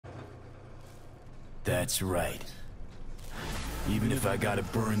That's right. Even if I gotta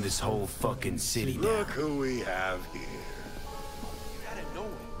burn this whole fucking city down. Look who we have here. Out of nowhere,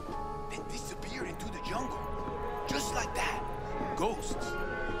 then disappeared into the jungle. Just like that. Ghosts.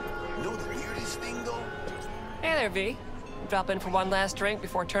 You know the weirdest thing, though? Hey there, V. Drop in for one last drink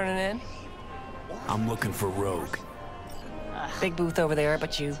before turning in? I'm looking for Rogue. Big booth over there,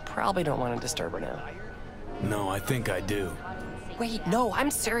 but you probably don't want to disturb her now. No, I think I do. Wait, no,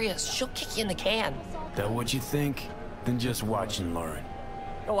 I'm serious. She'll kick you in the can. That what you think? Then just watch and learn.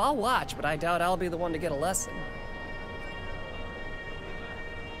 Oh, I'll watch, but I doubt I'll be the one to get a lesson.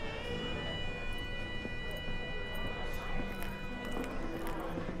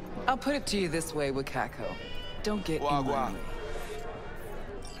 I'll put it to you this way, Wakako. Don't get in my Wagwan. way.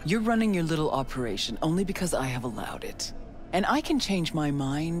 You're running your little operation only because I have allowed it. And I can change my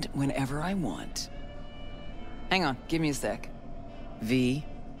mind whenever I want. Hang on, give me a sec. V.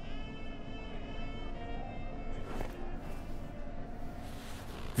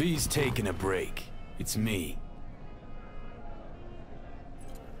 V's taking a break. It's me.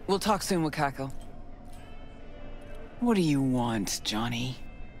 We'll talk soon, Wakako. What do you want, Johnny?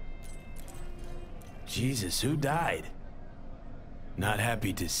 Jesus, who died? Not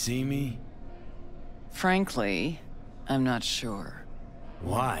happy to see me? Frankly, I'm not sure.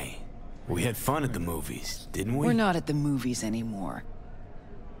 Why? We had fun at the movies, didn't we? We're not at the movies anymore.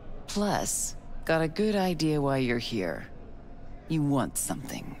 Plus, got a good idea why you're here. You want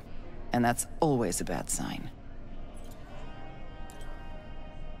something. And that's always a bad sign.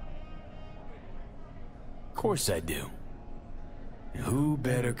 Of course I do. Who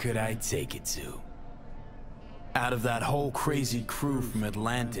better could I take it to? Out of that whole crazy crew from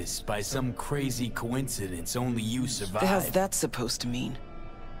Atlantis, by some crazy coincidence, only you survived. The hell's that supposed to mean?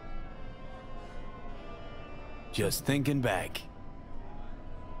 Just thinking back.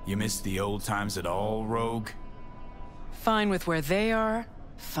 You miss the old times at all, Rogue? Fine with where they are,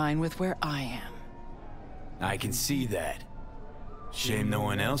 fine with where I am. I can see that. Shame no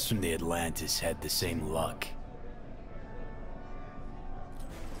one else from the Atlantis had the same luck.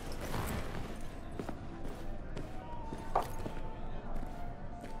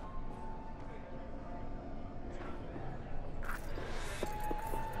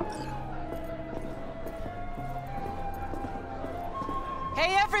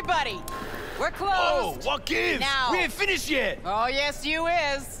 Hey, everybody! We're closed! Oh, what gives? Now. We ain't finished yet! Oh, yes, you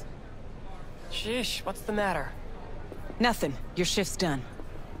is! Sheesh, what's the matter? Nothing. Your shift's done.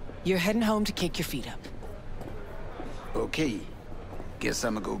 You're heading home to kick your feet up. Okay. Guess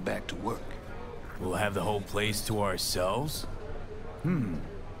I'ma go back to work. We'll have the whole place to ourselves?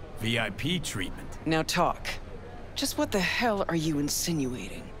 VIP treatment. Now talk. Just what the hell are you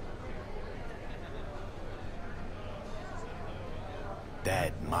insinuating?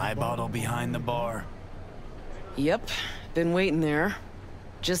 That my bottle behind the bar? Yep. Been waiting there.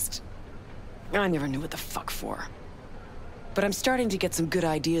 Just... I never knew what the fuck for. But I'm starting to get some good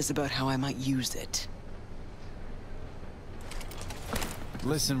ideas about how I might use it.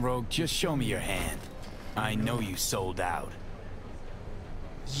 Listen, Rogue, just show me your hand. I know you sold out.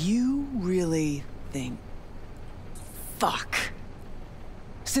 You really think... Fuck.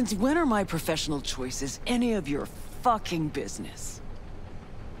 Since when are my professional choices any of your fucking business?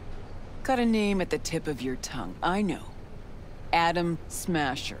 Got a name at the tip of your tongue, I know. Adam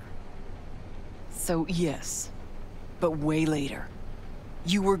Smasher. So yes, but way later.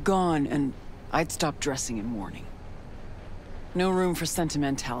 You were gone and I'd stopped dressing in mourning. No room for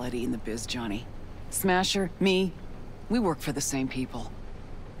sentimentality in the biz, Johnny. Smasher, me, we work for the same people.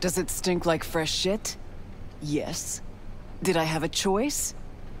 Does it stink like fresh shit? Yes. Did I have a choice?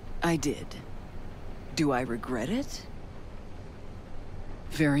 I did. Do I regret it?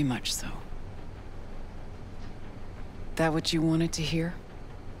 Very much so. That what you wanted to hear?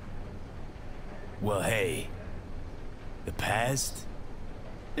 Well, hey. The past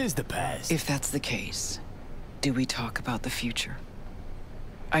is the past. If that's the case, do we talk about the future?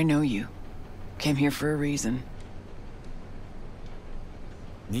 I know you. Came here for a reason.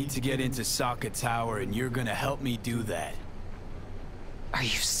 Need to get into Sokka Tower, and you're gonna help me do that. Are you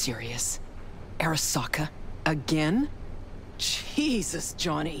serious? Arasaka? Again? Jesus,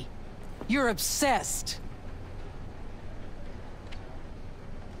 Johnny. You're obsessed.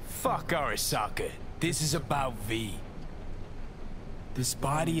 Fuck Arasaka. This is about V. This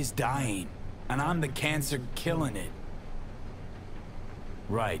body is dying, and I'm the cancer killing it.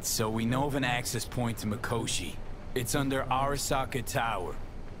 Right, so we know of an access point to Mikoshi. It's under Arasaka Tower.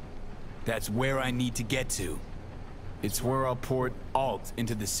 That's where I need to get to. It's where I'll port Alt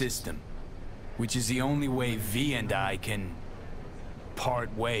into the system, which is the only way V and I can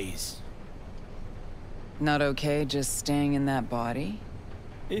part ways. Not okay just staying in that body?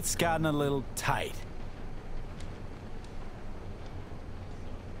 It's gotten a little tight.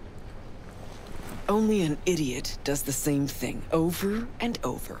 Only an idiot does the same thing over and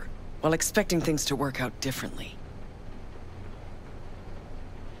over, while expecting things to work out differently.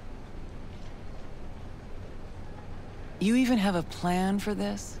 You even have a plan for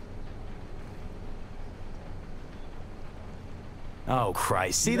this? Oh,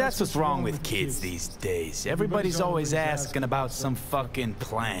 Christ. See, that's what's wrong with kids these days. Everybody's always asking about some fucking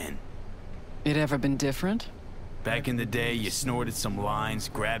plan. It ever been different? Back in the day, you snorted some lines,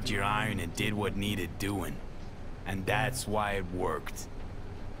 grabbed your iron, and did what needed doing. And that's why it worked.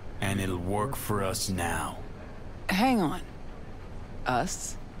 And it'll work for us now. Hang on.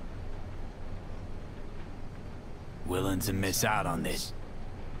 Us? Willing to miss out on this.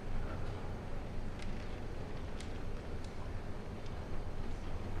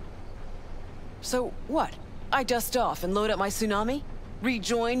 So what? I dust off and load up my tsunami?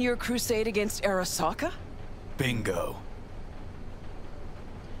 Rejoin your crusade against Arasaka? Bingo.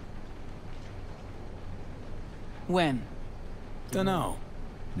 When? Dunno.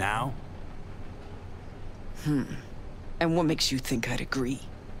 Now? And what makes you think I'd agree?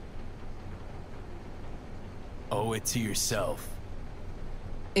 Owe it to yourself.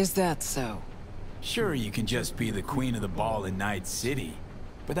 Is that so? Sure, you can just be the queen of the ball in Night City,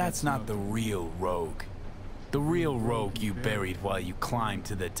 but that's not the real rogue. The real rogue you buried while you climbed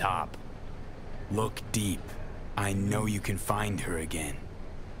to the top. Look deep. I know you can find her again.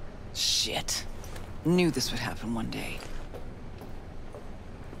 Shit. Knew this would happen one day.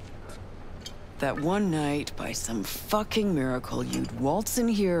 That one night, by some fucking miracle, you'd waltz in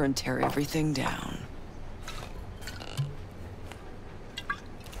here and tear everything down.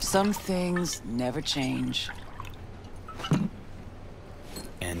 Some things never change.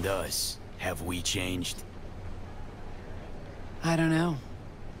 And us, have we changed? I don't know.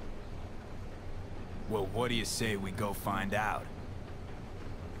 Well, what do you say we go find out?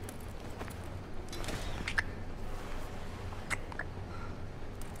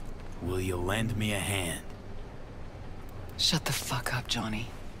 Will you lend me a hand? Shut the fuck up, Johnny.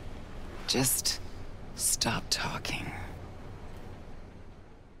 Just stop talking.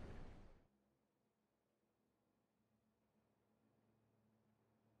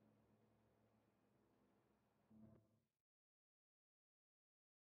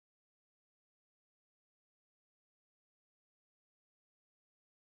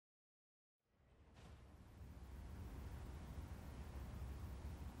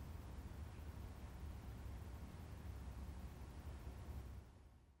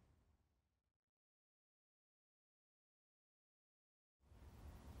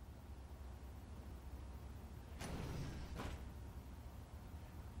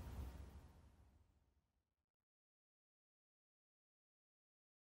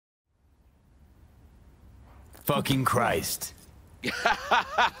 Fucking Christ.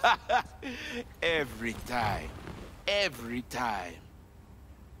 Every time. Every time.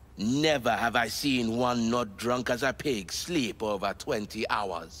 Never have I seen one not drunk as a pig sleep over 20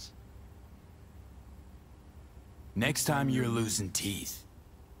 hours. Next time you're losing teeth.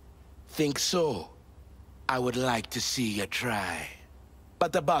 Think so? I would like to see you try.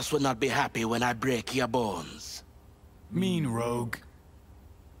 But the boss will not be happy when I break your bones. Mean rogue.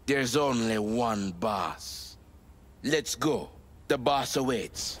 There's only one boss. Let's go. The boss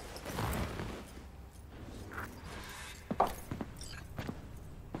awaits.